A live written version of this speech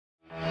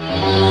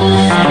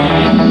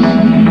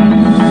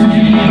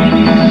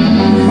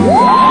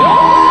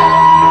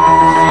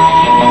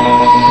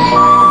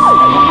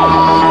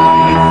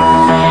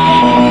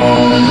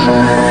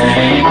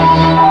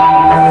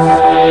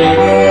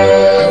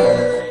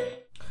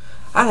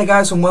Hi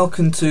guys, and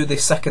welcome to the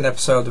second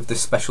episode of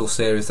this special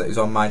series that is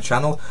on my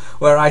channel,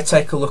 where I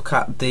take a look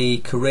at the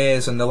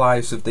careers and the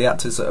lives of the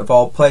actors that have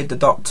all played the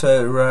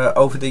Doctor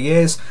over the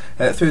years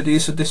through the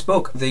use of this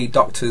book, The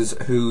Doctor's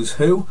Who's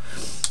Who.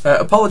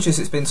 Apologies,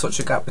 it's been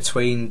such a gap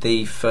between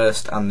the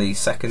first and the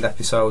second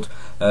episode.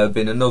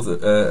 Been a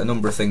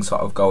number of things sort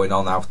of going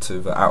on out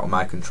of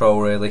my control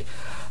really.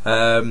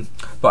 But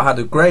I had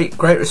a great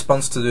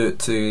response to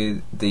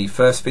the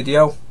first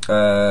video.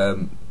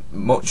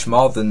 Much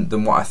more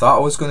than what I thought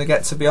I was going to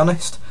get, to be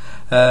honest.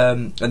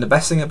 And the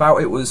best thing about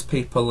it was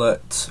people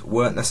that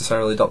weren't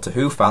necessarily Doctor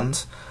Who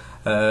fans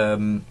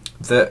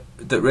that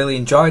really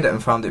enjoyed it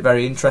and found it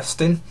very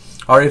interesting,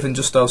 or even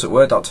just those that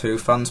were Doctor Who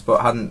fans but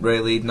hadn't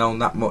really known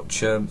that much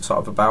sort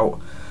of about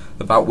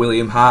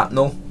William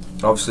Hartnell.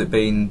 Obviously,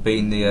 being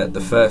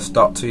the first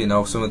Doctor, you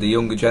know, some of the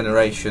younger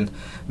generation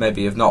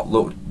maybe have not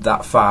looked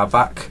that far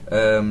back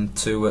to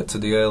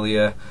the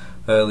earlier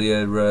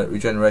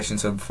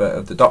regenerations of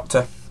the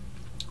Doctor.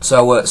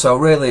 So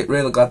really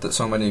glad that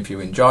so many of you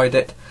enjoyed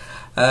it,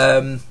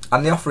 and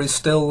the offer is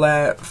still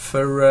there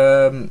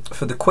for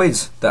the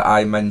quiz that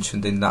I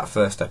mentioned in that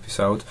first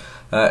episode.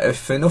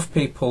 If enough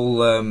people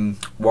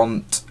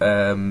want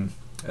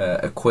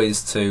a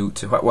quiz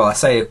well, I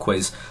say a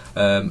quiz,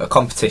 a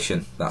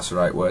competition, that's the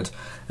right word,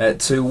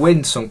 to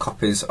win some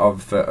copies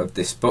of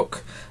this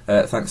book,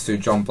 thanks to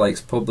John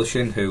Blake's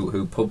Publishing,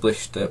 who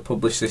published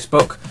this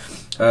book.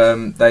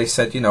 They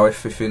said, you know,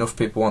 if enough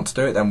people want to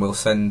do it, then we'll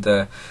send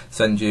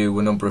you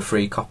a number of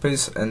free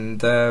copies,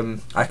 and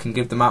I can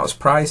give them out as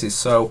prizes.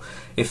 So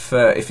if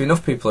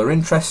enough people are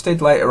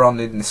interested later on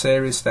in the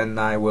series, then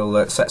I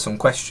will set some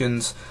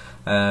questions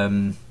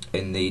in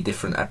the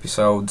different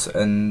episodes,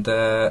 and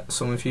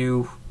some of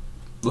you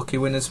lucky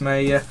winners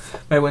may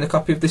win a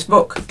copy of this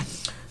book.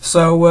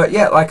 So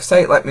yeah, like I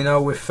say, let me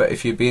know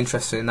if you'd be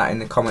interested in that in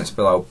the comments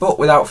below. But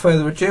without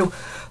further ado,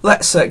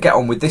 let's get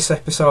on with this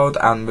episode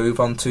and move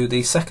on to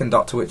the second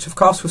Doctor, which of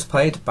course was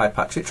played by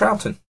Patrick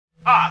Troughton.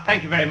 Ah,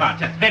 thank you very much.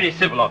 That's very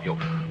civil of you.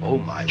 Oh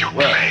my You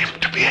word. claim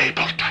to be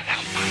able to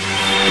help.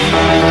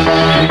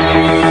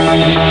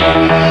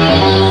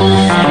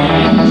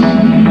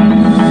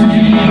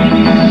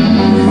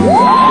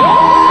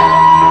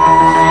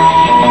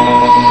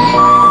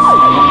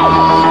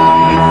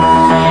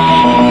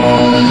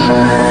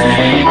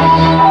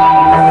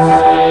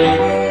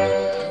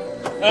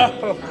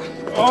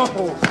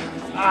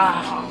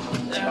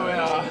 There we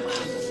are.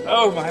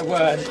 Oh my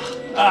word.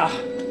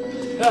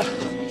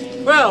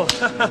 Well,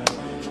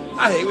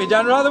 I think we've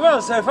done rather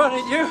well so far,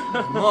 didn't you?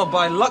 More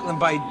by luck than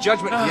by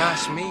judgment, if you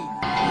ask me.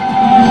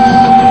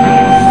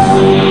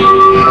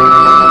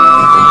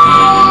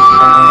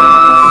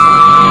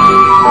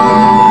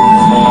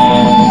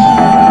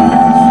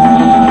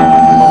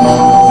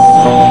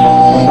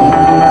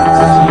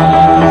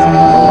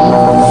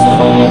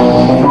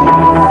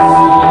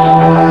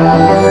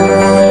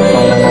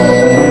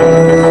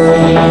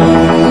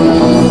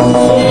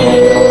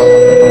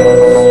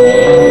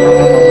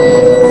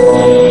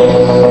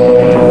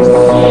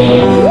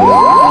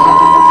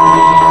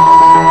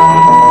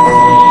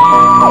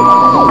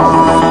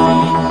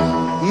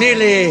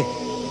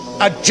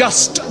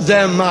 Adjust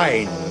their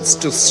minds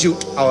to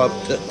suit our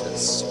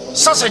purpose.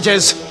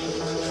 Sausages!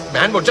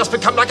 Man will just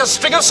become like a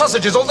string of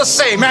sausages all the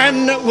same.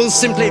 Man will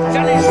simply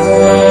vanish.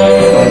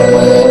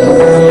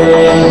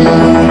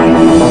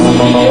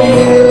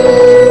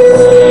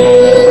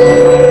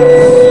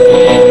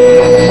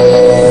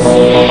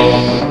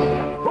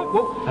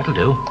 That'll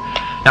do.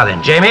 Now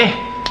then, Jamie,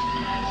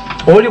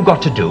 all you've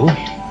got to do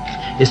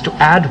is to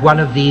add one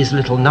of these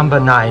little number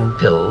 9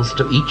 pills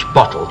to each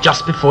bottle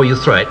just before you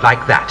throw it,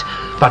 like that.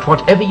 But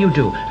whatever you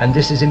do, and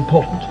this is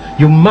important,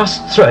 you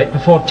must throw it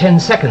before 10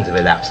 seconds have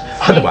elapsed.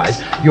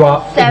 Otherwise, you are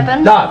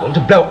liable to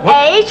blow...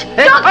 8.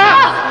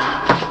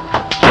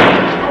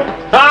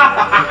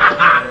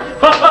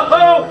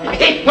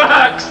 It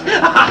works!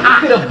 You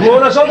could have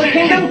blown us all to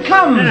kingdom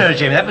come. No,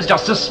 Jamie, that was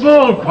just a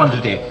small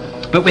quantity.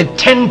 But with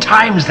 10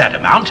 times that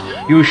amount,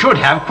 you should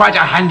have quite a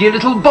handy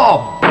little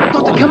bob.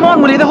 Doctor, come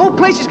on, will you? The whole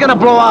place is going to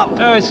blow up.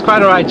 Oh, it's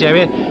quite all right,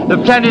 Jamie. The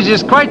planet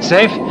is quite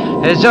safe.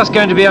 There's just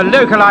going to be a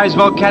localized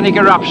volcanic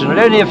eruption. It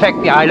will only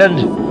affect the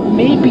island.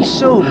 Maybe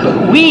so,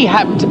 but we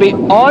happen to be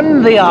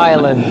on the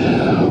island.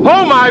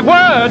 Oh, my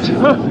word!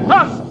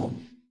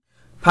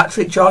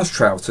 Patrick George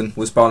Troughton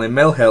was born in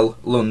Mill Hill,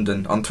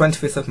 London on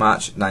 25th of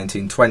March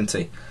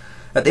 1920.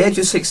 At the age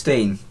of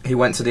 16, he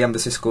went to the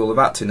Embassy School of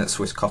Acting at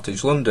Swiss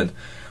Cottage, London,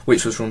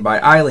 which was run by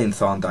Eileen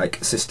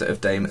Thorndike, sister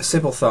of Dame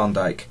Sybil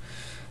Thorndike.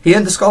 He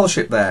earned a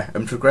scholarship there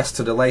and progressed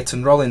to the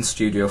Leighton Rollins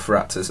Studio for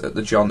Actors at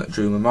the John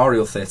Drew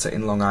Memorial Theatre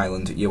in Long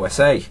Island,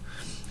 USA.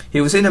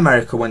 He was in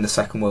America when the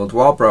Second World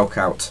War broke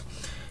out.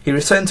 He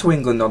returned to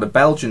England on a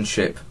Belgian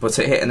ship, but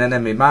it hit an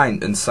enemy mine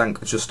and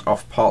sank just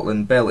off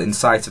Portland Bill in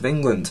sight of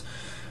England.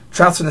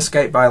 Troughton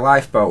escaped by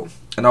lifeboat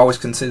and always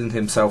considered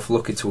himself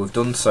lucky to have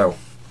done so.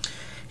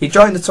 He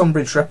joined the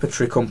Tunbridge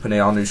Repertory Company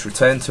on his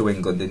return to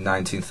England in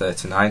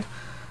 1939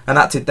 and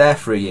acted there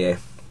for a year.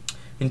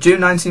 In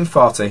June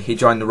 1940 he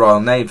joined the Royal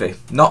Navy,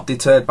 not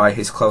deterred by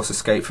his close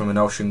escape from an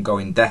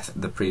ocean-going death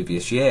the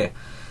previous year.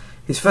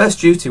 His first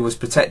duty was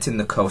protecting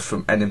the coast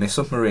from enemy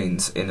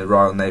submarines in a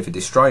Royal Navy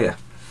destroyer.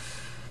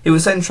 He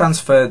was then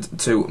transferred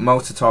to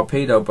motor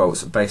torpedo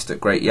boats based at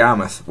Great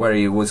Yarmouth, where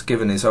he was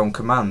given his own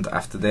command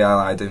after the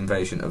Allied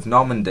invasion of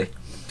Normandy.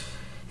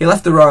 He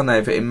left the Royal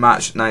Navy in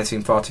March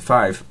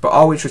 1945, but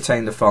always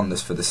retained a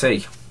fondness for the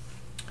sea.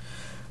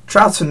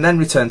 Troughton then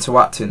returned to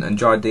acting and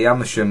joined the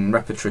Amersham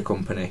Repertory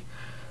Company.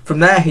 From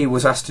there he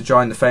was asked to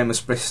join the famous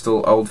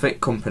Bristol Old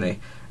Vic Company,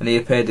 and he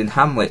appeared in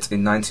Hamlet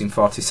in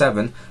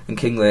 1947 and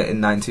King Lear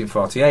in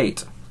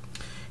 1948.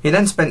 He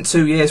then spent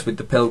 2 years with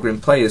the Pilgrim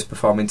Players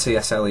performing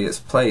T.S. Eliot's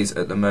plays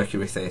at the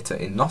Mercury Theatre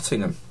in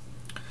Nottingham.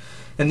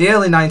 In the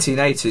early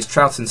 1980s,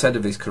 Troughton said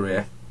of his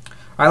career,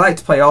 "I like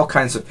to play all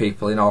kinds of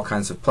people in all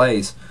kinds of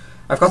plays.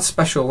 I've got a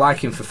special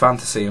liking for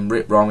fantasy and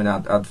rip-roaring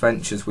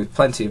adventures with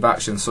plenty of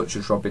action such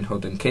as Robin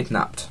Hood and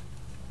Kidnapped."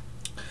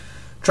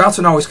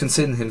 Troughton always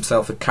considered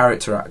himself a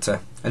character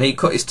actor, and he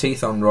cut his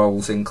teeth on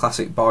roles in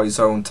classic Boy's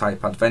Own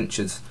type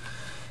adventures.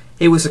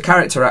 He was a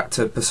character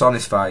actor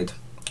personified,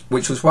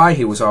 which was why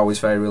he was always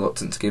very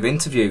reluctant to give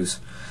interviews,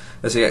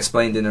 as he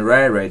explained in a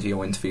rare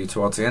radio interview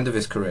towards the end of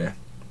his career.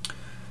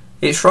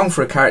 "It's wrong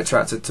for a character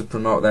actor to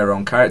promote their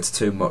own character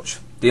too much.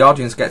 The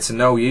audience get to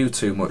know you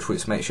too much,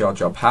 which makes your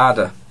job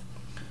harder."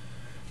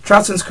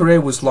 Troughton's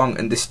career was long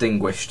and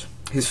distinguished.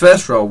 His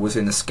first role was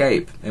in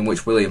Escape, in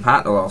which William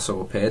Hartnell also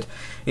appeared,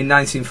 in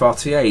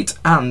 1948,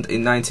 and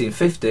in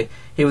 1950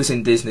 he was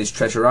in Disney's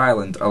Treasure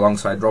Island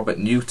alongside Robert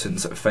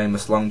Newton's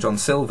famous Long John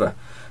Silver,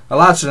 a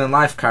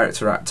larger-than-life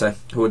character actor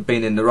who had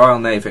been in the Royal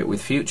Navy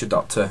with future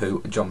Doctor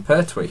Who Jon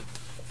Pertwee.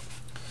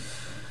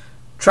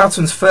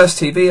 Troughton's first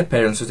TV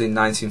appearance was in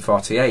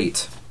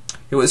 1948.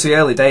 It was the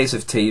early days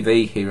of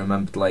TV, he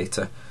remembered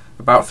later.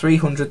 About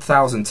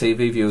 300,000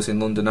 TV viewers in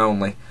London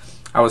only.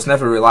 I was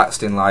never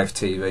relaxed in live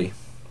TV.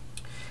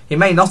 He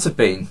may not have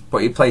been,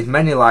 but he played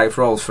many live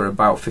roles for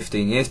about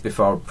 15 years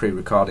before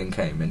pre-recording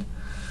came in.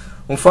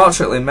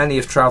 Unfortunately, many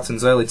of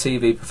Troughton's early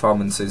TV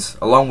performances,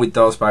 along with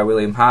those by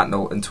William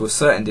Hartnell and to a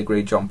certain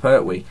degree Jon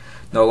Pertwee,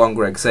 no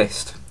longer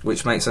exist,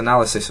 which makes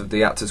analysis of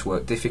the actor's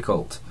work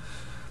difficult.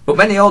 But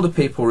many older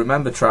people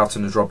remember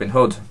Troughton as Robin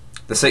Hood.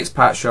 The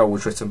 6-part show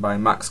was written by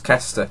Max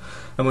Kester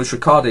and was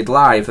recorded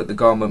live at the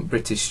Gaumont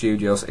British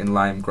Studios in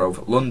Lime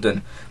Grove,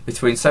 London,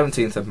 between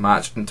 17th of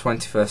March and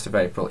 21st of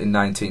April in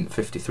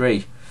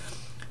 1953.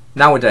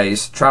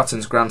 Nowadays,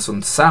 Troughton's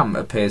grandson Sam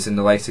appears in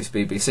the latest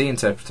BBC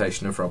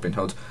interpretation of Robin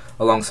Hood,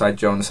 alongside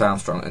Jonas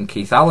Armstrong and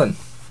Keith Allen.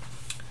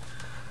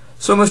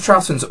 Some of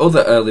Troughton's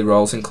other early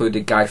roles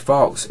included Guy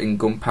Fawkes in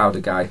Gunpowder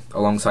Guy,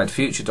 alongside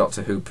future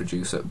Doctor Who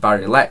producer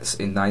Barry Letts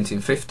in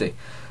 1950,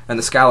 and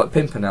the Scarlet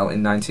Pimpernel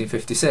in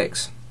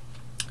 1956.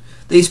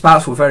 These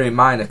parts were very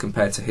minor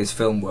compared to his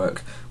film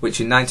work, which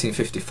in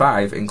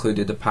 1955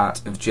 included the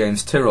part of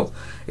James Tyrrell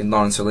in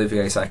Laurence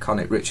Olivier's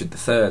iconic Richard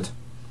III.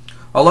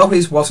 Although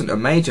his wasn't a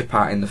major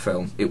part in the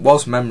film, it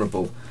was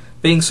memorable,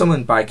 being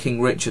summoned by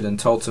King Richard and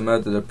told to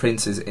murder the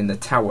princes in the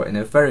tower in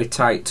a very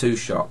tight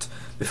two-shot,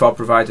 before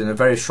providing a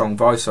very strong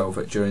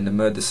voiceover during the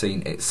murder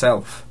scene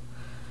itself.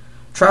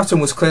 Troughton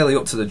was clearly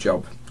up to the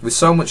job, with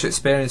so much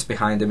experience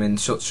behind him in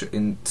such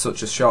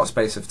a short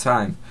space of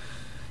time.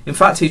 In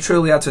fact, he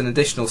truly had an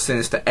additional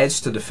sinister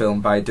edge to the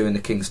film by doing the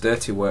King's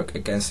dirty work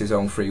against his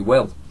own free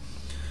will.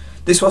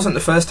 This wasn't the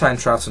first time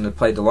Troughton had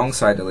played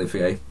alongside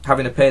Olivier,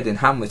 having appeared in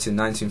Hamlet in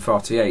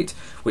 1948,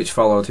 which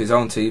followed his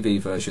own TV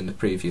version the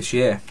previous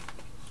year.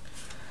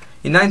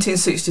 In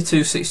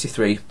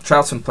 1962-63,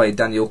 Troughton played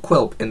Daniel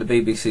Quilp in the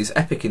BBC's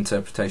epic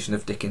interpretation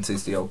of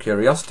Dickens's The Old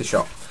Curiosity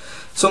Shop,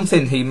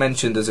 something he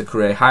mentioned as a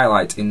career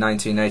highlight in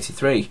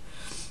 1983.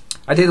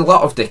 "I did a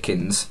lot of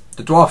Dickens.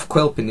 The dwarf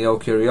Quilp in The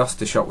Old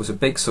Curiosity Shop was a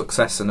big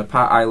success and a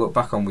part I look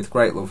back on with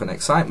great love and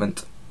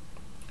excitement."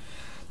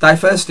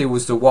 Diversity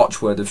was the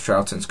watchword of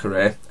Troughton's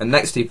career, and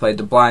next he played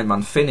the blind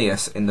man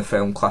Phineas in the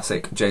film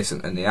classic Jason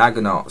and the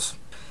Argonauts.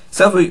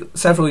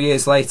 Several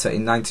years later,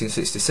 in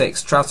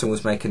 1966, Troughton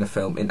was making a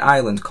film in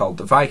Ireland called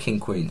The Viking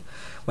Queen,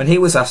 when he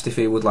was asked if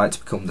he would like to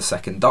become the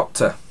second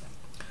Doctor.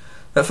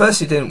 At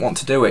first he didn't want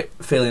to do it,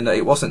 feeling that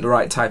it wasn't the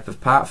right type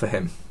of part for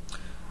him.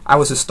 "I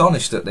was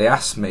astonished that they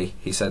asked me,"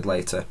 he said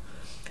later.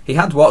 He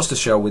had watched the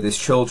show with his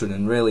children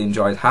and really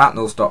enjoyed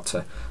Hartnell's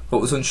Doctor,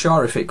 but was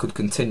unsure if it could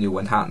continue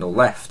when Hartnell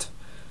left.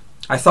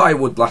 "I thought it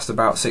would last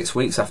about 6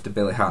 weeks after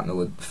Billy Hartnell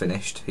had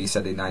finished," he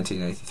said in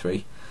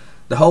 1983.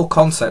 "The whole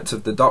concept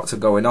of the Doctor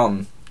going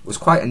on was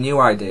quite a new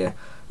idea,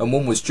 and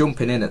one was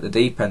jumping in at the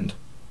deep end."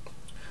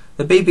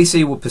 The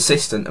BBC were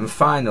persistent, and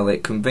finally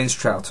it convinced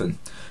Troughton,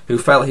 who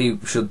felt he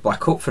should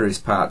black up for his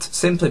part,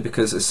 simply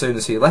because as soon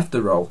as he left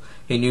the role,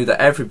 he knew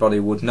that everybody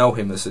would know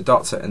him as the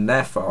Doctor, and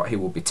therefore he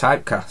would be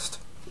typecast.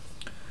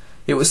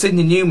 It was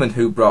Sidney Newman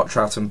who brought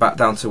Troughton back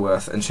down to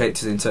earth and shaped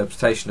his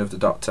interpretation of the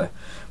Doctor,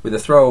 with a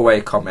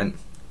throwaway comment,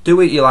 "Do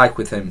what you like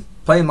with him,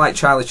 play him like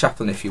Charlie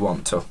Chaplin if you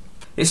want to."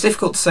 It's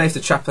difficult to say if the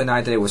Chaplin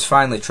idea was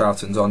finally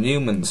Troughton's or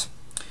Newman's.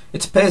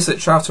 It appears that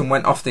Troughton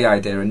went off the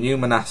idea and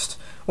Newman asked,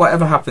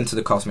 "Whatever happened to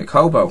the cosmic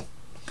hobo?"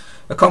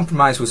 A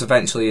compromise was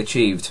eventually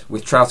achieved,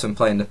 with Troughton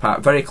playing the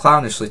part very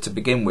clownishly to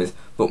begin with,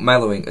 but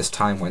mellowing as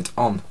time went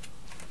on.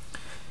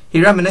 He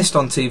reminisced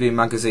on TV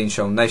magazine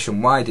show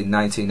Nationwide in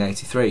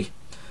 1983.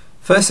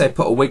 First they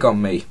put a wig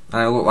on me,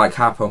 and I looked like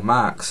Harpo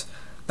Marx.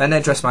 Then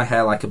they dressed my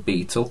hair like a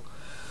beetle.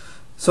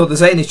 So the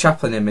zany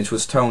Chaplin image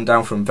was toned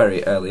down from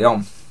very early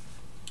on.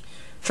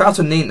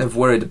 Troughton needn't have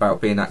worried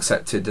about being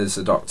accepted as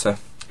a Doctor.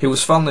 He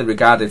was fondly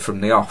regarded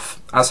from the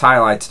off, as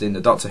highlighted in the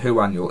Doctor Who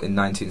annual in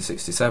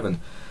 1967.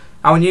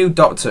 Our new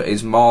Doctor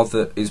is more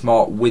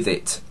with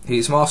it. He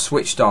is more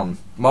switched on,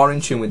 more in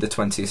tune with the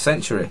 20th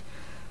century.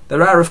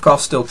 There are of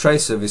course still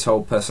traces of his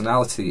whole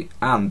personality,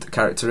 and,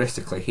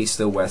 characteristically, he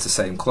still wears the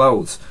same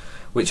clothes,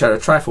 which are a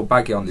trifle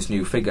baggy on his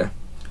new figure.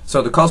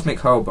 So the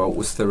cosmic hobo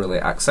was thoroughly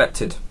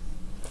accepted.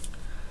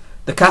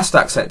 The cast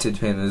accepted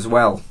him as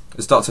well,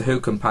 as Doctor Who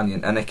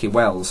companion Anneke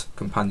Wells,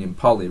 companion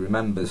Polly,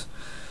 remembers.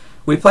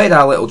 We played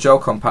our little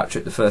joke on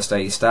Patrick the first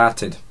day he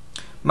started.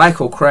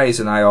 Michael Craze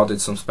and I ordered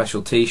some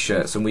special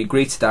t-shirts, and we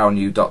greeted our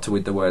new Doctor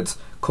with the words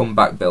 "Come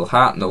back Bill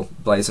Hartnell"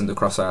 blazoned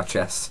across our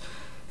chests.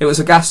 It was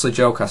a ghastly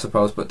joke, I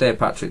suppose, but dear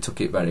Patrick took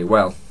it very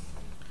well.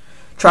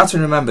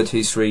 Troughton remembered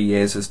his 3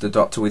 years as the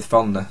Doctor with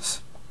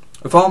fondness.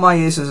 Of all my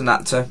years as an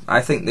actor,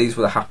 I think these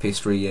were the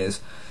happiest 3 years.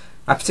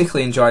 I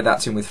particularly enjoyed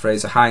acting with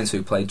Fraser Hines,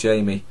 who played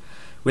Jamie.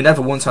 We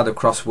never once had a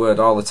cross word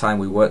all the time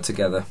we worked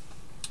together.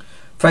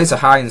 Fraser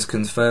Hines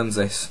confirms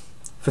this.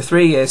 For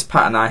 3 years,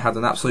 Pat and I had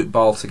an absolute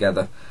ball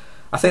together.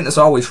 I think there's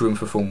always room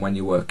for fun when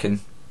you're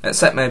working,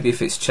 except maybe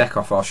if it's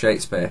Chekhov or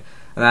Shakespeare,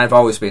 and I've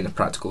always been a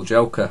practical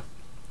joker.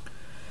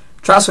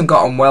 Troughton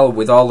got on well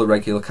with all the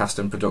regular cast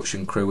and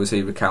production crew, as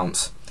he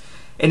recounts.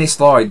 Innes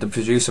Lloyd, the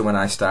producer when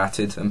I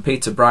started, and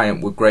Peter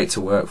Bryant were great to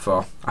work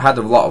for. I had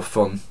a lot of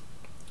fun.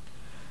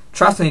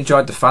 Troughton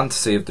enjoyed the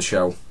fantasy of the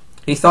show.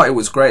 He thought it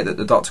was great that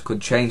the Doctor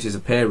could change his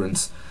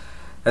appearance,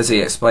 as he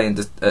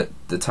explained at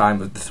the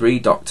time of the 3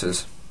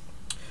 Doctors.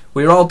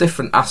 We are all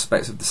different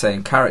aspects of the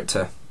same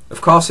character. Of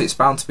course it's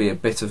bound to be a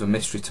bit of a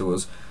mystery to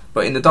us,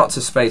 but in the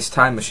Doctor's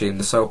space-time machine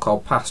the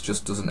so-called past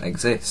just doesn't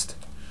exist.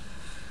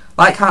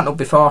 Like Hartnell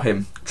before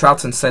him,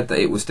 Troughton said that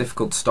it was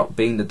difficult to stop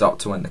being the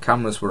Doctor when the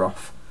cameras were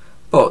off.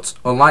 But,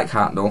 unlike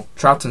Hartnell,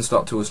 Troughton's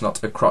Doctor was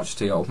not a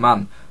crotchety old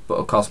man, but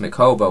a cosmic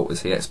hobo,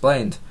 as he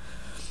explained.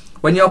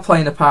 When you're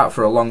playing a part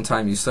for a long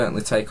time, you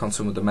certainly take on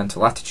some of the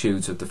mental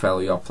attitudes of the fellow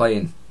you're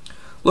playing.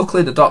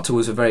 Luckily the Doctor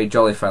was a very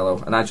jolly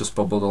fellow, and I just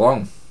bubbled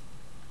along.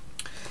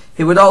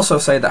 He would also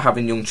say that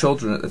having young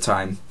children at the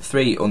time,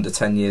 3 under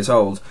 10 years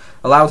old,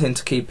 allowed him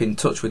to keep in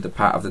touch with the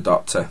part of the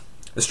Doctor,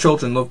 as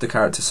children loved the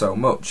character so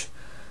much.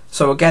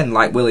 So again,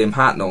 like William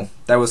Hartnell,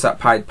 there was that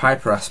Pied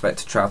Piper aspect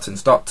to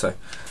Troughton's Doctor,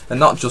 and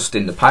not just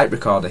in the pipe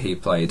recorder he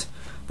played,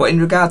 but in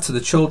regard to the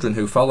children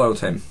who followed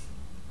him.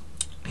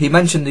 He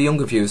mentioned the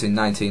younger viewers in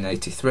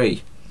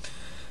 1983.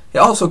 It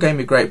also gave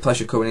me great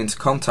pleasure coming into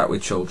contact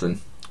with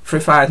children, for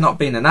if I had not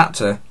been an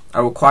actor,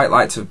 I would quite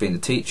like to have been a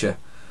teacher.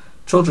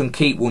 Children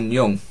keep one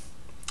young.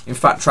 In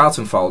fact,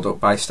 Troughton followed up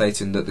by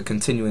stating that the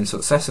continuing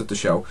success of the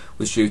show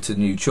was due to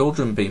new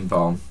children being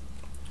born.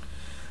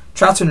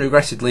 Troughton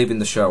regretted leaving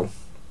the show.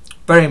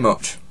 Very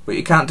much, but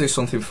you can't do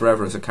something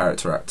forever as a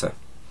character actor.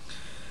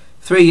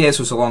 3 years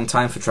was a long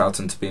time for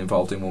Troughton to be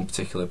involved in one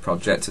particular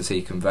project, as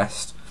he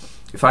confessed.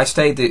 If I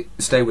stayed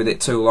with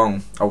it too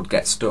long, I would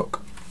get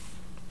stuck.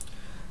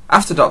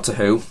 After Doctor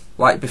Who,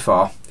 like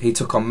before, he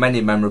took on many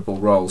memorable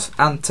roles,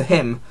 and to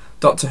him,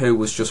 Doctor Who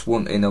was just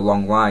one in a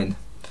long line.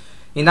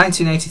 In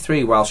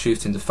 1983, while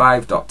shooting the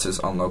 5 Doctors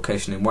on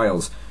location in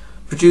Wales,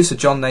 producer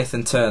John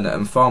Nathan Turner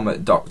and former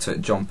Doctor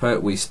John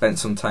Pertwee spent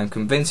some time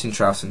convincing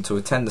Troughton to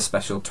attend the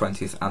special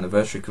 20th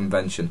anniversary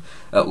convention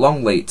at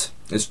Longleat,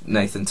 as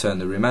Nathan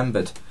Turner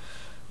remembered.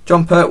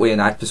 John Pertwee and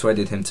I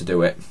persuaded him to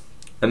do it,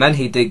 and then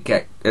he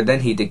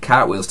did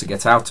cartwheels to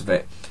get out of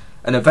it,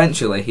 and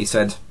eventually he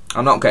said,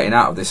 "I'm not getting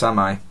out of this, am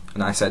I?"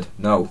 And I said,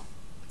 "No."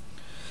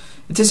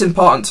 It is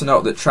important to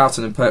note that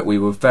Troughton and Pertwee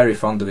were very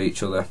fond of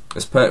each other,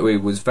 as Pertwee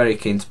was very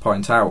keen to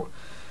point out.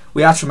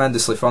 We are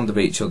tremendously fond of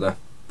each other,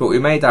 but we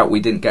made out we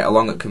didn't get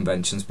along at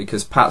conventions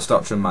because Pat's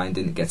Doctor and mine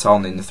didn't get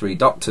on in the 3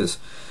 Doctors.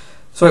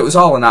 So it was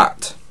all an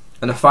act,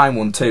 and a fine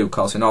one too,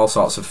 causing all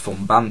sorts of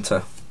fun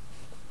banter.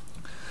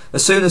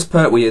 As soon as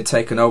Pertwee had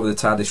taken over the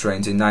TARDIS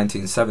reins in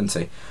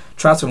 1970,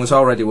 Troughton was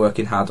already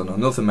working hard on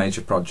another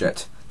major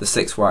project, The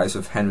 6 Wives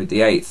of Henry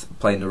VIII,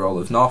 playing the role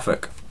of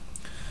Norfolk.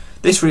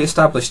 This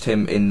re-established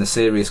him in the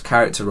serious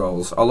character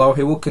roles, although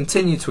he would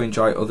continue to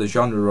enjoy other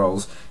genre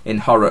roles in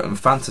horror and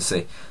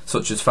fantasy,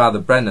 such as Father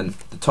Brennan,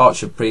 the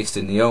tortured priest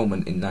in The Omen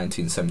in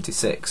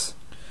 1976.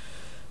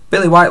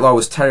 Billy Whitelaw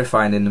was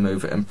terrifying in the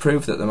movie and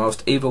proved that the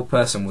most evil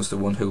person was the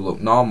one who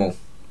looked normal.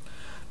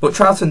 But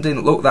Troughton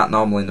didn't look that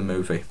normal in the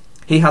movie.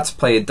 He had to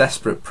play a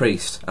desperate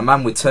priest, a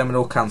man with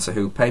terminal cancer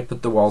who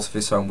papered the walls of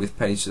his home with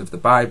pages of the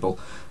Bible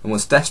and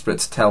was desperate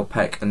to tell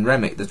Peck and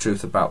Remick the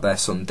truth about their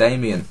son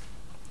Damien.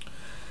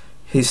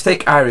 His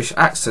thick Irish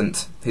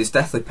accent, his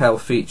deathly pale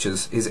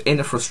features, his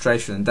inner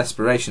frustration and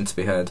desperation to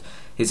be heard,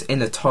 his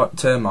inner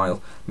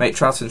turmoil, make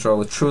Troughton's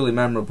role a truly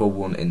memorable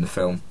one in the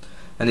film,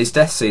 and his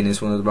death scene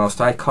is one of the most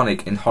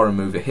iconic in horror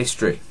movie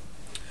history.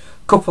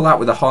 Couple that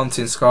with a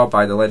haunting score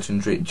by the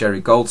legendary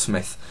Jerry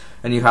Goldsmith,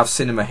 and you have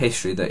cinema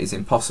history that is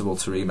impossible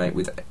to remake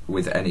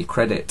with any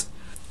credit.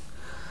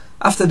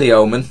 After The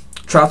Omen,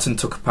 Troughton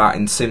took part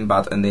in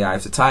Sinbad and the Eye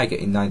of the Tiger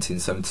in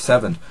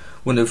 1977,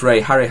 one of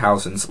Ray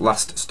Harryhausen's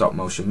last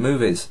stop-motion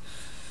movies.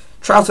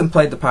 Troughton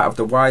played the part of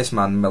the wise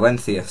man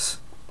Melanthius.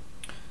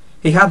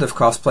 He had, of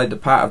course, played the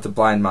part of the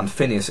blind man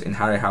Phineas in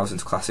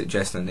Harryhausen's classic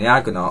Jason and the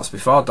Argonauts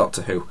before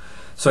Doctor Who,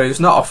 so he was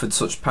not offered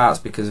such parts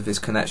because of his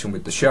connection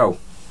with the show.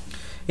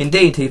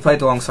 Indeed, he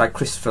played alongside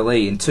Christopher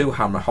Lee in two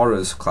Hammer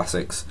Horrors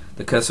classics,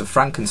 The Curse of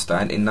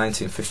Frankenstein in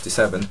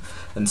 1957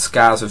 and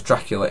Scars of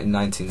Dracula in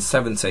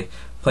 1970,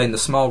 playing the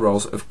small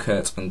roles of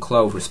Kurt and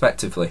Clove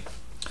respectively.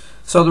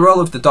 So the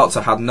role of the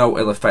Doctor had no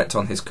ill effect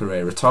on his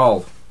career at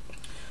all.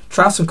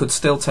 Troughton could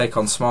still take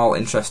on small,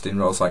 interesting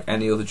roles like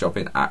any other job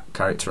in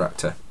character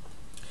actor.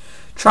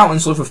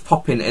 Troughton's love of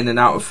popping in and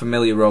out of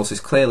familiar roles is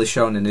clearly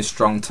shown in his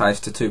strong ties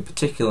to two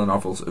particular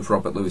novels of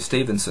Robert Louis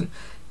Stevenson,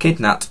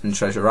 Kidnapped and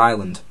Treasure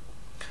Island.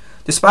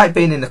 Despite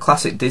being in the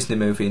classic Disney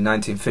movie in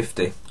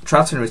 1950,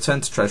 Troughton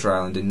returned to Treasure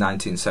Island in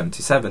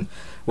 1977,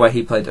 where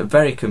he played a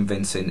very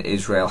convincing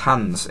Israel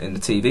Hands in the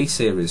TV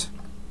series.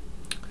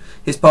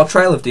 His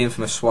portrayal of the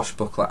infamous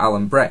swashbuckler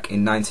Alan Breck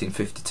in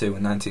 1952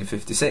 and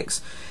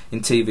 1956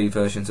 in TV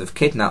versions of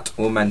Kidnapped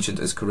were mentioned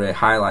as career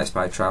highlights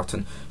by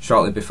Troughton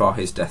shortly before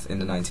his death in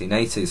the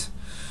 1980s.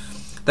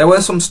 There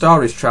were some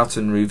stories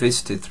Troughton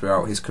revisited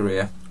throughout his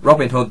career,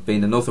 Robin Hood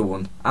being another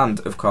one, and,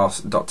 of course,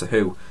 Doctor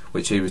Who,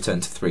 which he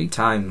returned to 3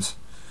 times.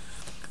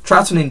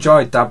 Troughton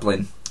enjoyed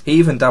dabbling. He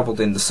even dabbled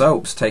in the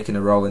soaps, taking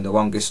a role in the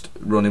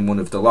longest-running one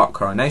of the lot,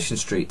 Coronation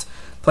Street,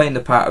 playing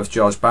the part of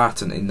George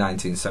Barton in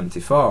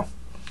 1974.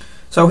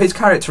 So his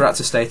character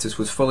actor status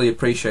was fully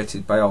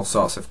appreciated by all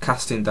sorts of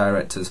casting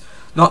directors,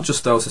 not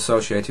just those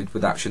associated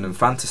with action and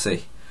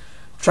fantasy.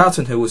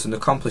 Troughton, who was an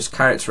accomplished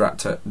character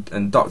actor,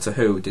 and Doctor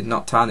Who did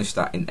not tarnish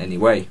that in any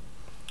way.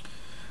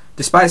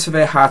 Despite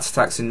severe heart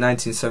attacks in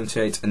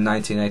 1978 and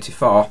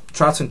 1984,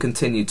 Troughton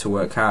continued to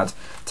work hard,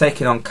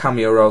 taking on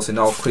cameo roles in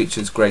All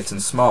Creatures Great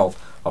and Small,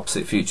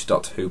 opposite future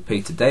Doctor Who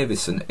Peter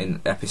Davison in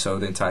an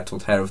episode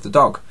entitled Hair of the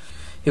Dog.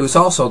 He was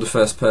also the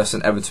first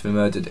person ever to be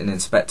murdered in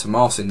Inspector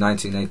Morse in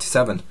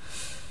 1987.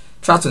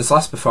 Troughton's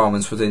last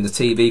performance was in the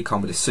TV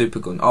comedy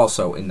Supergun,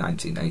 also in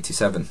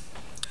 1987.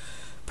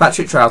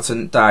 Patrick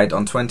Troughton died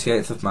on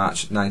 28th of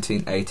March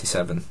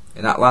 1987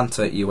 in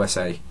Atlanta,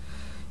 USA.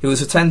 He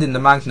was attending the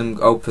Magnum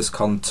Opus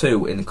Con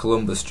 2 in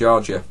Columbus,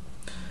 Georgia.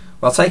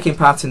 While taking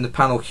part in the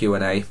panel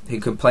Q&A, he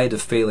complained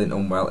of feeling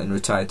unwell and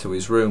retired to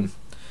his room.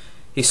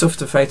 He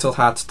suffered a fatal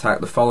heart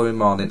attack the following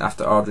morning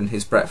after ordering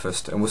his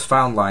breakfast and was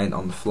found lying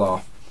on the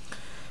floor.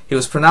 He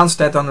was pronounced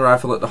dead on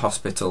arrival at the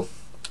hospital.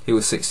 He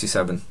was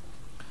 67.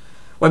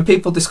 When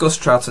people discuss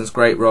Troughton's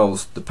great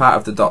roles, the part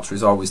of the Doctor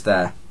is always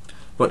there.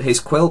 But his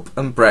Quilp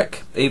and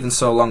Breck, even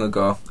so long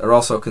ago, are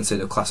also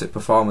considered classic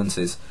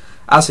performances,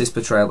 as his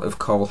portrayal of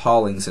Cole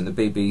Hawlings in the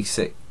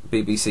BBC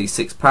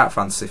 6-part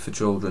fantasy for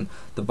children,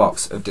 The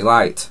Box of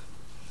Delight.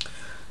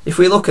 If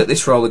we look at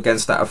this role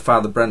against that of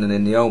Father Brennan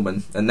in The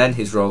Omen, and then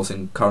his roles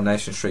in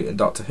Coronation Street and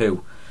Doctor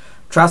Who,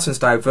 Troughton's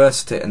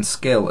diversity and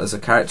skill as a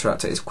character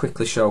actor is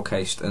quickly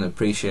showcased and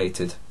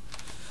appreciated.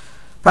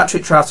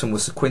 Patrick Troughton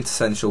was the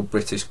quintessential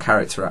British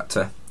character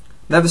actor,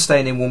 never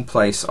staying in one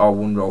place or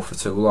one role for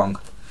too long.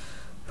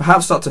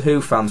 Perhaps Doctor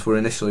Who fans were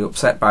initially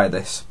upset by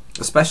this,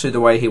 especially the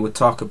way he would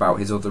talk about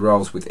his other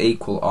roles with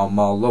equal or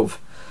more love,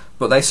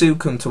 but they soon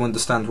come to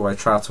understand why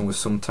Troughton was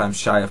sometimes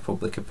shy of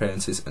public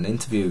appearances and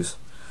interviews.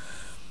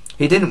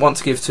 He didn't want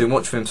to give too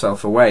much of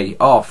himself away,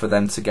 or for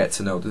them to get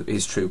to know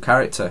his true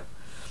character.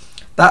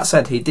 That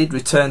said, he did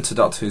return to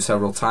Doctor Who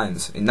several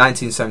times, in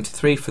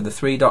 1973 for the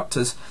 3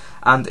 Doctors,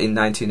 and in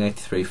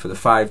 1983 for the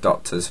 5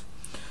 Doctors.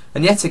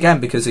 And yet again,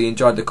 because he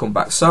enjoyed the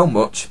comeback so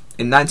much,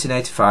 in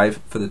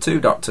 1985 for the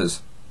 2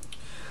 Doctors.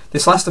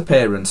 This last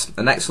appearance,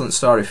 an excellent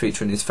story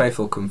featuring his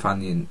faithful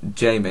companion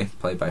Jamie,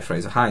 played by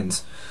Fraser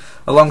Hines,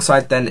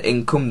 alongside then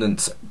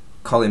incumbents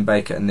Colin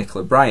Baker and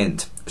Nicola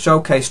Bryant,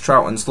 showcased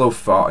Troughton's love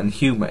for and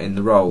humour in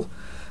the role,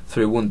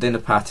 through one dinner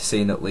party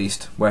scene at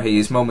least, where he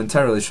is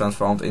momentarily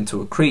transformed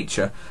into a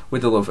creature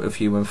with a love of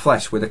human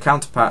flesh with a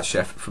counterpart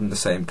chef from the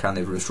same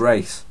carnivorous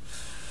race.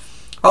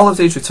 All of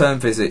these return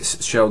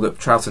visits show that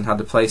Troughton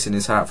had a place in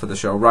his heart for the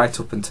show right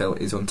up until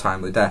his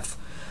untimely death.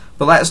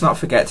 But let us not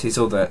forget his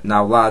other,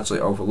 now largely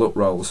overlooked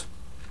roles.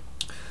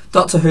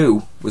 Doctor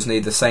Who was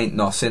neither saint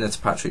nor sinner to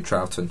Patrick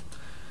Troughton.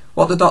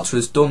 What the Doctor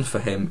has done for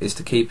him is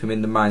to keep him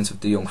in the minds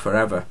of the young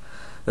forever,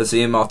 as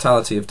the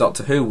immortality of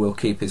Doctor Who will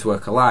keep his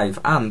work alive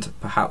and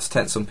perhaps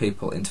tempt some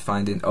people into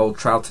finding old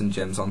Troughton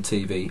gems on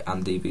TV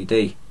and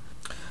DVD.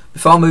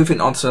 Before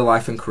moving on to the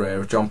life and career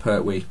of Jon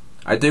Pertwee,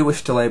 I do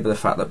wish to labour the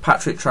fact that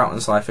Patrick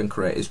Troughton's life and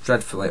career is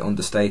dreadfully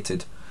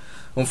understated.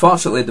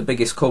 Unfortunately, the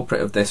biggest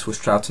culprit of this was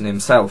Troughton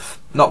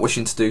himself, not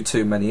wishing to do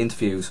too many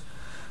interviews,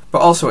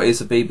 but also it is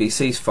the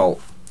BBC's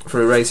fault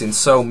for erasing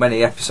so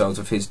many episodes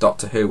of his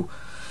Doctor Who,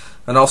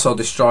 and also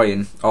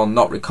destroying or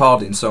not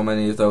recording so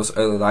many of those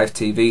early live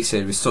TV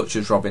series such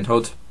as Robin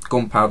Hood,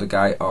 Gunpowder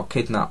Guy or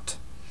Kidnapped.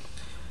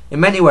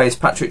 In many ways,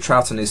 Patrick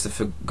Troughton is the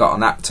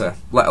forgotten actor,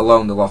 let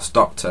alone the lost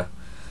Doctor.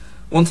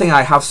 One thing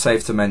I have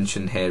saved to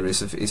mention here is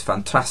his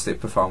fantastic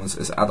performance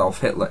as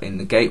Adolf Hitler in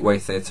the Gateway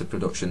Theatre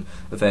production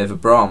of Eva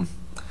Braun.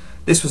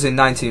 This was in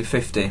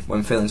 1950,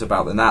 when feelings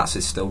about the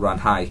Nazis still ran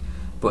high,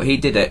 but he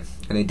did it,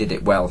 and he did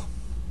it well.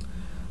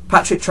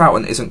 Patrick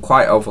Troughton isn't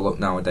quite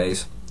overlooked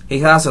nowadays. He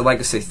has a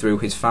legacy through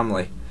his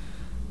family.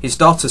 His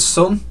daughter's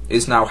son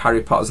is now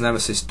Harry Potter's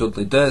nemesis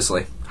Dudley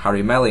Dursley,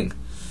 Harry Melling.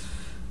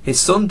 His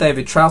son,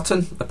 David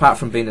Troughton, apart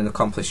from being an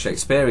accomplished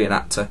Shakespearean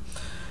actor,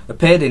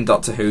 appeared in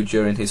Doctor Who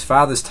during his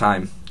father's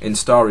time in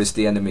stories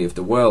The Enemy of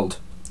the World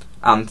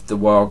and The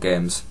War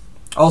Games,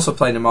 also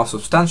playing a more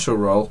substantial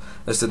role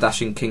as the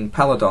dashing King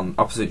Peladon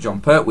opposite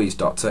John Pertwee's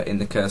Doctor in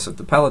The Curse of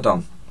the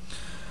Peladon,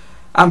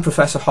 and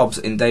Professor Hobbs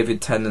in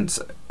David Tennant's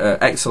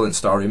excellent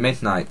story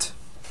Midnight.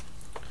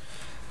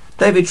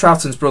 David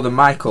Troughton's brother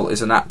Michael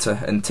is an actor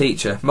and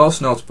teacher,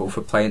 most notable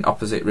for playing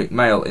opposite Rick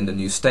Mayall in The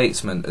New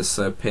Statesman as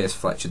Sir Piers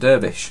Fletcher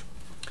Dervish.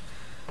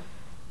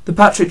 The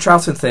Patrick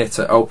Troughton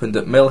Theatre opened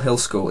at Mill Hill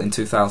School in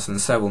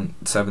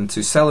 2007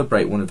 to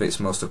celebrate one of its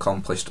most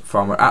accomplished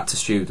former actor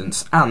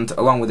students, and,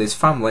 along with his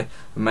family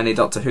and many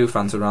Doctor Who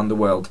fans around the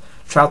world,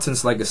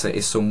 Troughton's legacy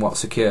is somewhat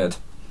secured.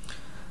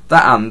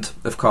 That and,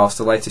 of course,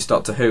 the latest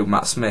Doctor Who,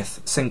 Matt Smith,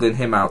 singling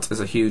him out as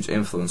a huge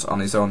influence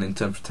on his own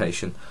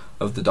interpretation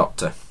of the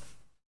Doctor.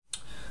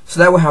 So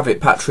there we have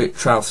it, Patrick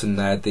Troughton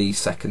there, the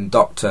second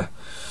Doctor.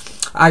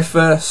 I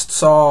first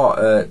saw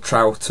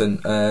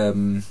Troughton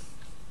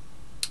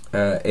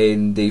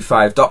in The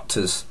Five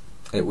Doctors.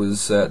 It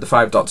was The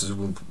Five Doctors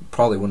were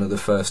probably one of the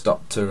first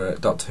Doctor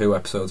Who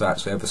episodes I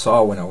actually ever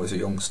saw when I was a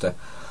youngster,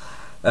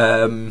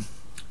 and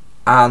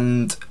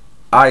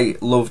I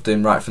loved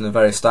him right from the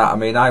very start. I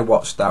mean, I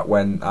watched that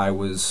when I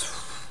was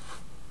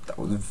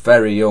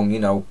very young, you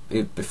know,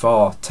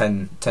 before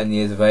 10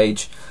 years of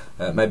age,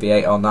 maybe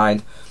 8 or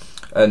 9,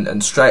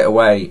 and straight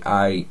away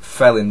I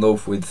fell in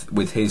love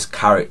with his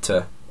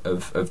character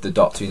of the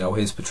Doctor, you know,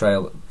 his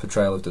portrayal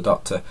of the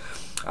Doctor.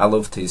 I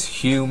loved his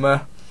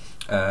humour,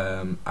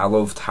 I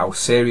loved how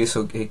serious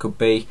he could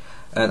be,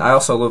 and I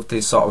also loved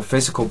his sort of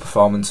physical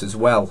performance as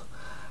well,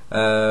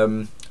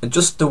 and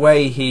just the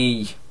way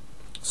he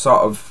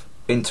sort of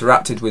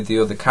interacted with the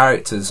other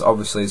characters.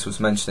 Obviously, as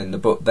was mentioned in the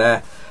book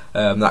there,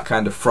 that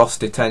kind of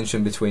frosty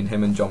tension between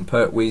him and John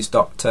Pertwee's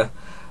Doctor,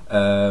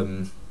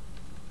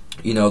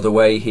 you know, the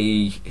way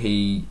he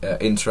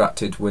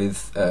interacted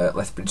with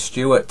Lethbridge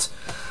Stewart,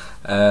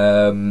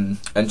 and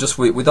just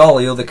with all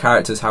the other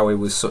characters, how he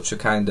was such a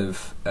kind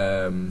of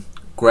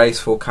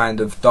graceful kind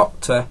of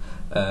Doctor,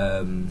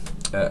 a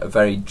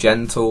very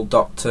gentle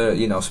Doctor,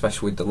 you know,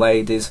 especially with the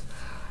ladies.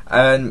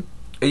 And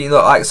you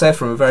know, like I say,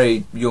 from a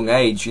very young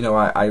age, you know,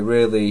 I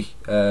really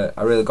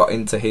got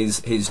into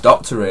his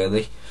Doctor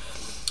really.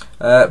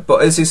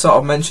 But as he sort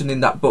of mentioned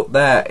in that book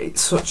there,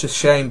 it's such a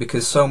shame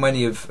because so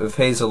many of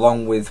his,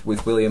 along with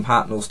William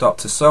Hartnell's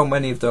Doctor, so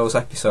many of those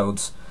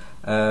episodes,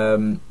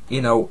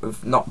 you know,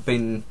 have not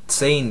been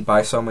seen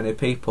by so many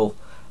people,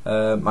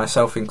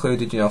 myself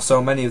included. You know,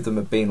 so many of them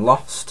have been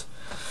lost.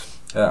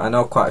 I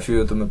know quite a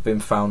few of them have been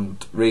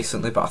found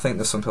recently, but I think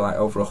there's something like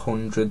over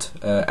 100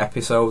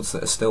 episodes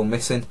that are still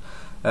missing,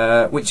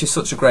 which is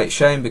such a great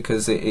shame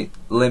because it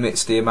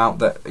limits the amount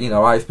that, you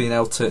know, I've been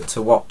able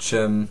to watch,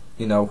 you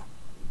know,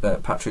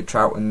 Patrick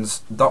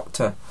Troughton's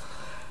Doctor.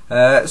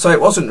 So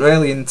it wasn't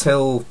really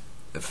until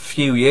a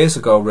few years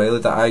ago really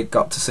that I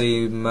got to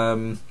see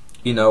him,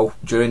 you know,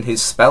 during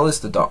his spell as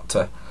the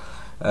Doctor,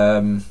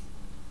 and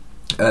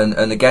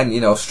again,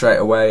 you know, straight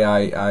away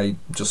I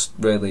just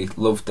really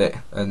loved it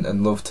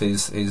and loved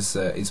his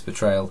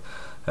portrayal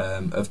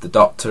of the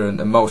Doctor. And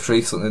most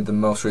recently, the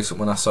most recent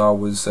one I saw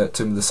was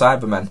Tomb of the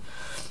Cybermen,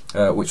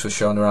 which was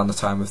shown around the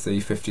time of the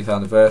 50th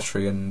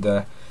anniversary. And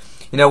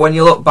you know, when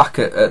you look back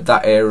at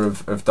that era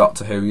of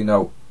Doctor Who, you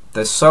know,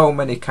 there's so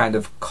many kind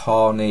of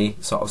corny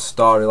sort of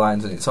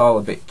storylines, and it's all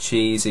a bit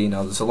cheesy. You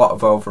know, there's a lot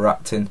of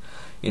overacting,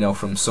 you know,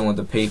 from some of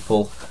the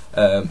people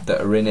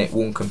that are in it.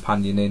 One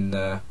companion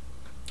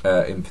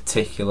in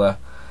particular,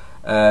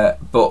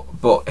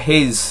 but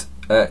his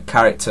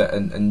character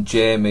and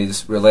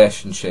Jamie's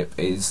relationship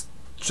is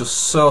just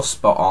so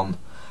spot on.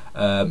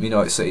 You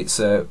know, it's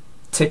a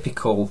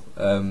typical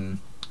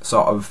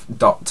sort of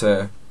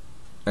Doctor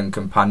and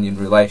companion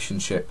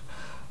relationship,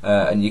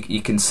 and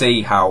you can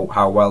see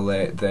how well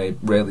they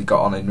really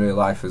got on in real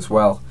life as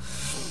well.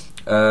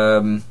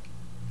 But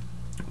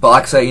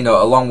like I say, you know,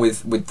 along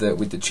with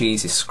the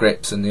cheesy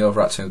scripts and the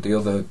overacting of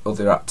the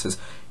other actors,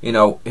 you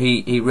know,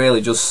 he really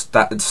just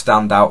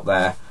stand out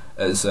there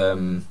as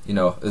you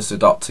know, as the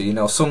Doctor. You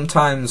know,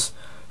 sometimes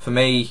for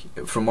me,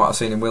 from what I've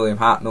seen in William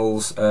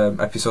Hartnell's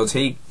episodes,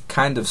 he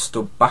kind of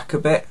stood back a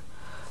bit,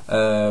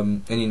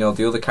 and you know,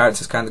 the other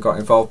characters kind of got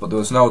involved, but there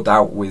was no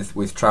doubt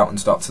with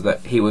Troughton's Doctor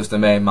that he was the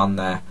main man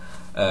there.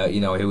 You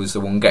know, he was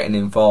the one getting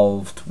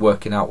involved,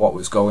 working out what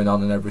was going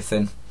on and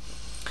everything.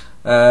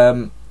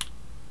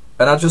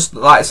 I just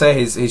like to say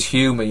his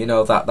humour, you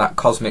know, that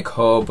cosmic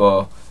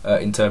hobo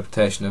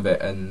interpretation of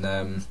it,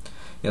 and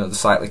you know, the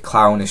slightly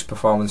clownish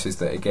performances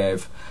that he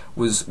gave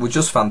were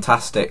just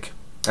fantastic.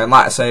 And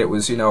like I say, it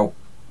was, you know,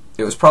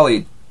 it was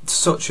probably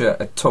such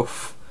a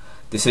tough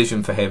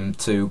decision for him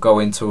to go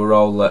into a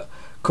role that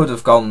could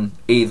have gone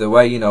either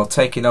way, you know,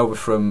 taking over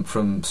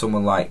from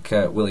someone like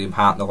William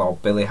Hartnell, or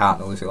Billy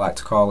Hartnell as you like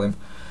to call him,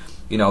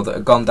 you know, that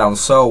had gone down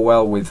so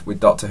well with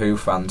Doctor Who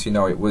fans. You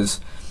know,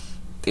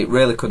 it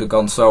really could have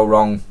gone so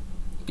wrong,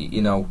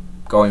 you know,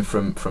 going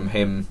from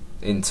him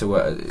into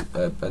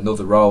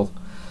another role.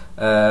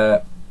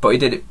 But he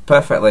did it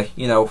perfectly,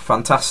 you know.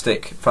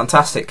 Fantastic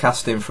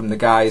casting from the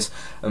guys,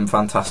 and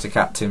fantastic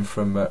acting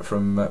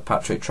from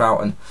Patrick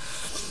Troughton.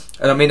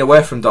 And I mean,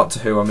 away from Doctor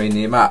Who, I mean,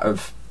 the amount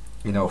of,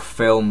 you know,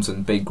 films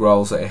and big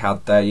roles that he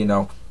had there, you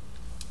know.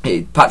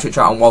 Patrick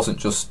Troughton wasn't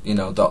just, you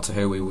know, Doctor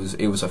Who.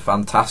 He was a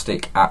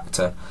fantastic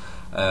actor,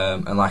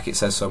 and like it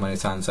says so many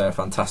times there, a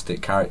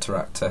fantastic character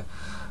actor.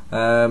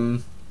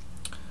 And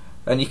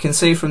you can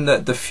see from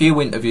the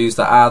few interviews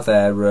that are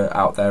there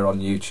out there on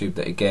YouTube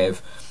that he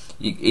gave,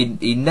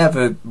 he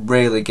never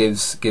really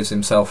gives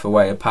himself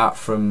away, apart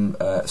from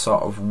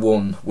sort of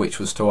one, which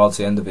was towards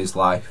the end of his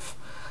life.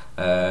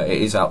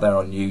 It is out there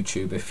on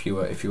YouTube if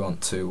you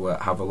want to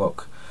have a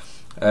look.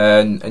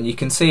 And you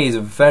can see he's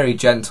a very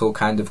gentle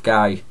kind of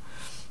guy.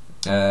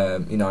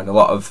 You know, in a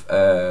lot of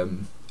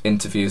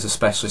interviews,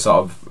 especially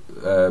sort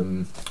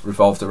of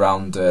revolved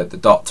around the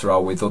Doctor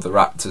or with other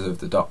actors of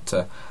the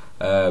Doctor,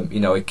 you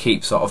know, he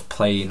keeps sort of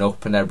playing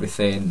up and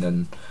everything,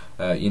 and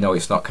you know,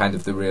 it's not kind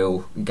of the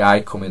real guy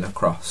coming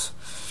across.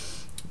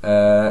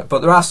 But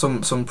there are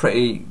some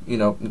pretty, you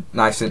know,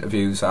 nice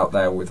interviews out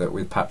there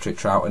with Patrick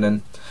Troughton,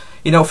 and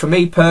you know, for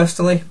me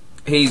personally,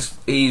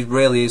 he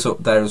really is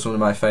up there as one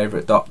of my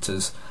favourite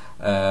Doctors.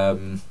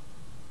 Again,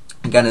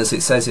 as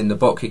it says in the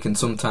book, he can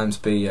sometimes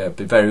be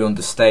very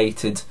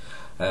understated.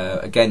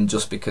 Again,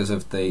 just because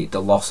of the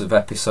loss of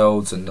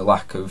episodes and the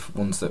lack of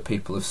ones that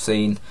people have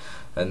seen,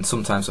 and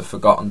sometimes a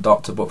forgotten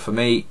Doctor. But for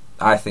me,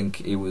 I think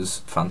he was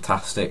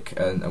fantastic,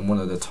 and one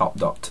of the top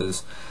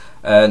Doctors.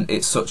 And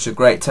it's such a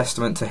great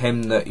testament to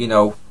him that, you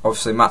know,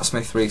 obviously Matt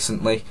Smith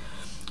recently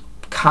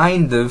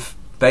kind of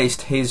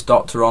based his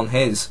Doctor on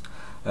his,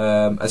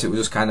 as it was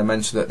just kind of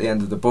mentioned at the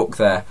end of the book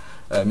there.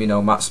 You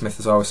know, Matt Smith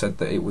has always said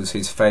that it was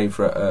his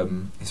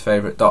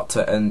favourite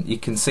Doctor, and you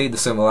can see the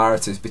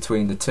similarities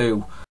between the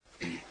two.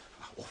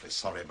 Awfully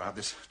sorry about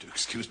this. Do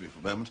excuse me for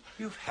a moment.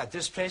 You've had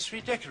this place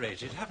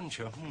redecorated, haven't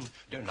you?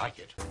 Don't like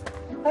it.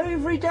 Oh,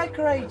 you've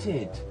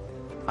redecorated?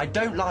 I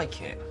don't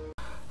like it.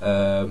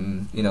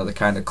 You know, the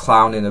kind of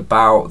clowning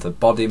about, the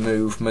body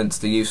movements,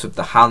 the use of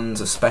the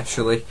hands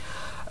especially.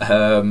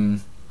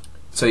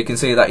 So you can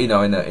see that, you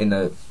know, in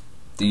the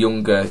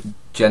younger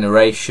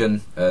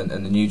generation and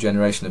the new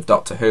generation of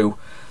Doctor Who,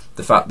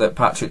 the fact that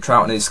Patrick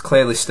Troughton is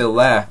clearly still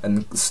there,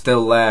 and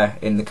still there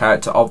in the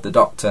character of the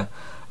Doctor.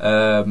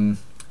 And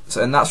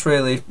that's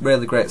really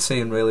great to see,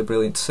 and really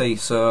brilliant to see.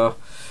 So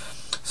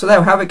there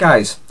we have it,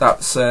 guys.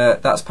 That's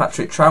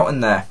Patrick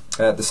Troughton there,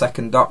 the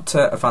second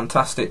Doctor, a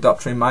fantastic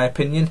Doctor in my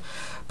opinion.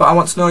 But I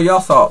want to know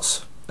your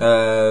thoughts.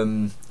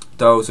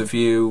 Those of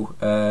you,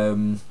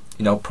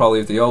 you know, probably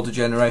of the older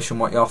generation,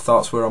 what your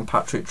thoughts were on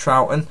Patrick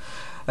Troughton.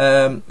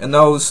 And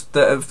those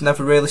that have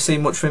never really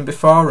seen much of him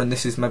before, and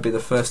this is maybe the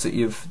first that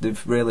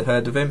they've really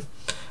heard of him,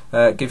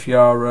 give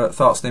your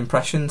thoughts and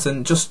impressions,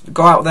 and just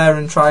go out there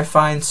and try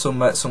find some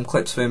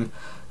clips of him.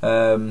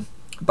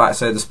 Like I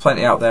say, there's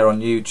plenty out there on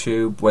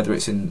YouTube, whether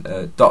it's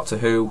in Doctor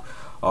Who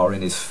or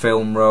in his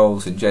film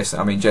roles. In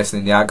Jason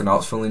in the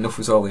Argonauts, funnily enough,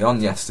 was only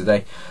on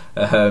yesterday,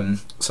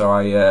 so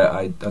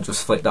I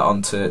just flicked that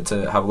on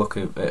to have a look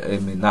at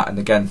him in that, and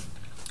again,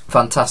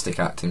 fantastic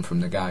acting from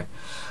the guy.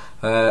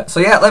 So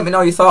yeah, let me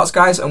know your thoughts,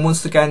 guys, and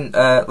once again,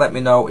 let me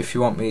know if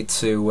you want me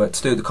to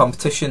do the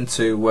competition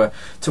to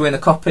win a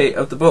copy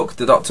of the book,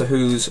 The Doctor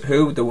Who's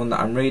Who, the one that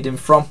I'm reading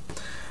from.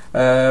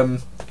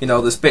 You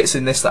know, there's bits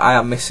in this that I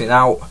am missing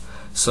out,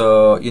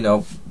 so you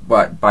know,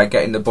 by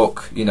getting the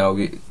book, you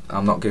know,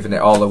 I'm not giving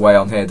it all away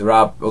on here. There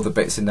are other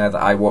bits in there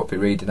that I won't be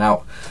reading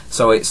out,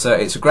 so it's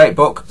a great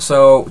book.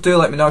 So do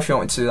let me know if you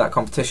want me to do that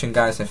competition,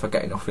 guys, and if I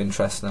get enough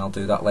interest, then I'll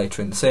do that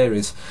later in the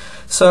series.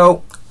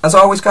 So as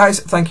always, guys,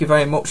 thank you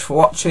very much for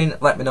watching.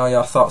 Let me know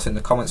your thoughts in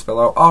the comments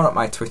below, or at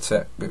my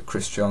Twitter,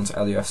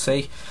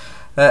 ChrisJonesLUFC.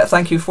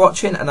 Thank you for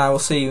watching, and I will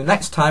see you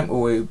next time, where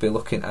we will be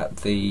looking at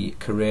the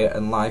career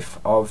and life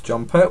of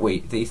Jon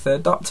Pertwee, the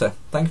third Doctor.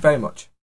 Thank you very much.